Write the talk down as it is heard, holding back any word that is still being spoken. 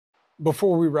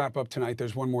Before we wrap up tonight,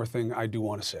 there's one more thing I do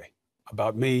want to say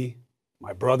about me,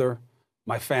 my brother,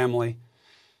 my family,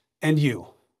 and you.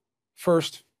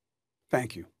 First,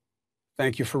 thank you.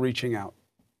 Thank you for reaching out.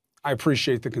 I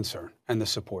appreciate the concern and the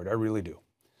support. I really do.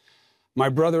 My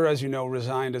brother, as you know,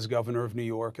 resigned as governor of New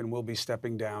York and will be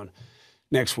stepping down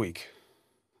next week.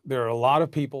 There are a lot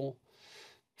of people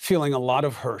feeling a lot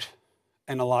of hurt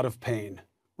and a lot of pain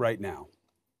right now.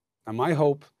 And my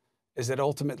hope is that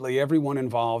ultimately everyone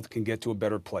involved can get to a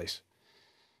better place,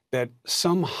 that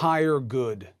some higher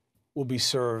good will be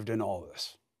served in all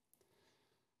this.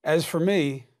 As for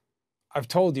me, I've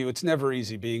told you it's never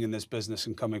easy being in this business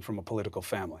and coming from a political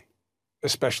family,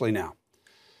 especially now.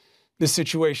 This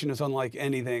situation is unlike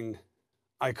anything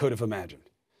I could have imagined.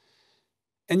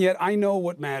 And yet I know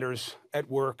what matters at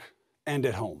work and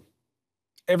at home.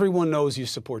 Everyone knows you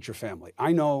support your family.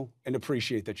 I know and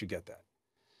appreciate that you get that.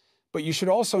 But you should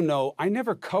also know I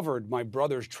never covered my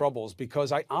brother's troubles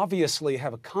because I obviously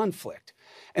have a conflict.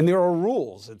 And there are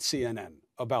rules at CNN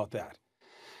about that.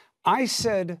 I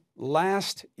said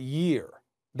last year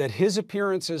that his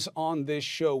appearances on this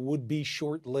show would be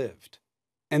short-lived.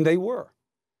 And they were.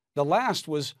 The last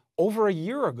was over a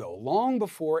year ago, long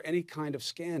before any kind of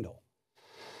scandal.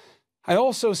 I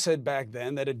also said back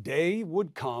then that a day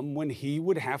would come when he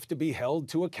would have to be held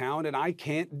to account, and I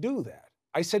can't do that.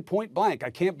 I said point blank, I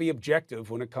can't be objective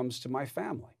when it comes to my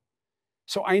family.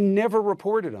 So I never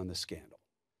reported on the scandal.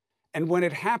 And when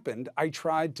it happened, I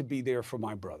tried to be there for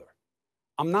my brother.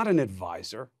 I'm not an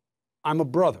advisor. I'm a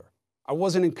brother. I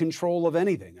wasn't in control of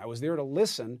anything. I was there to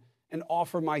listen and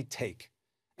offer my take.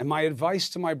 And my advice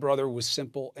to my brother was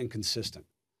simple and consistent.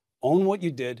 Own what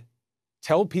you did.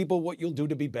 Tell people what you'll do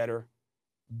to be better.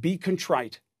 Be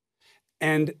contrite.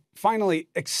 And finally,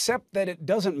 accept that it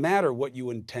doesn't matter what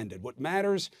you intended. What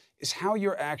matters is how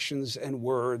your actions and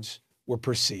words were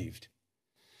perceived.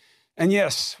 And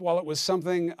yes, while it was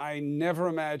something I never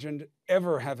imagined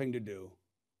ever having to do,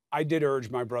 I did urge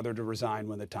my brother to resign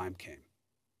when the time came.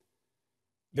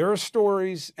 There are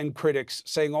stories and critics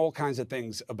saying all kinds of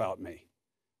things about me,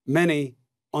 many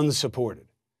unsupported.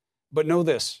 But know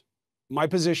this, my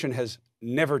position has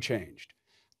never changed.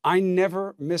 I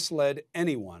never misled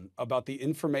anyone about the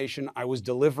information I was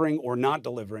delivering or not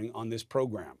delivering on this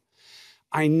program.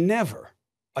 I never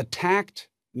attacked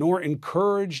nor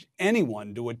encouraged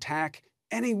anyone to attack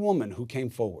any woman who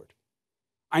came forward.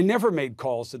 I never made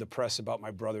calls to the press about my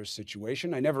brother's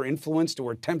situation. I never influenced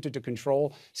or attempted to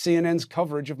control CNN's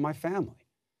coverage of my family.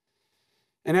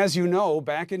 And as you know,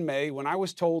 back in May, when I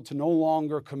was told to no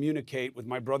longer communicate with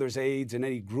my brother's aides in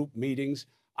any group meetings,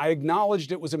 I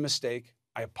acknowledged it was a mistake.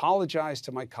 I apologized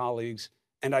to my colleagues,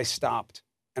 and I stopped,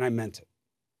 and I meant it.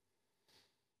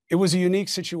 It was a unique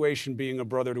situation being a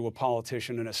brother to a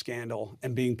politician in a scandal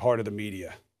and being part of the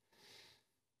media.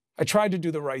 I tried to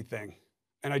do the right thing,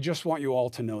 and I just want you all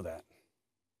to know that.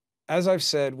 As I've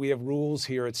said, we have rules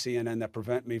here at CNN that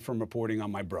prevent me from reporting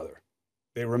on my brother.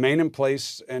 They remain in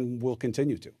place and will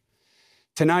continue to.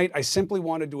 Tonight, I simply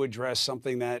wanted to address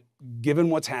something that, given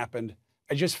what's happened,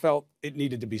 I just felt it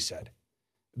needed to be said.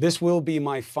 This will be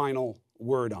my final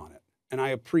word on it, and I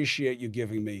appreciate you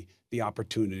giving me the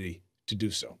opportunity to do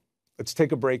so. Let's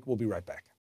take a break. We'll be right back.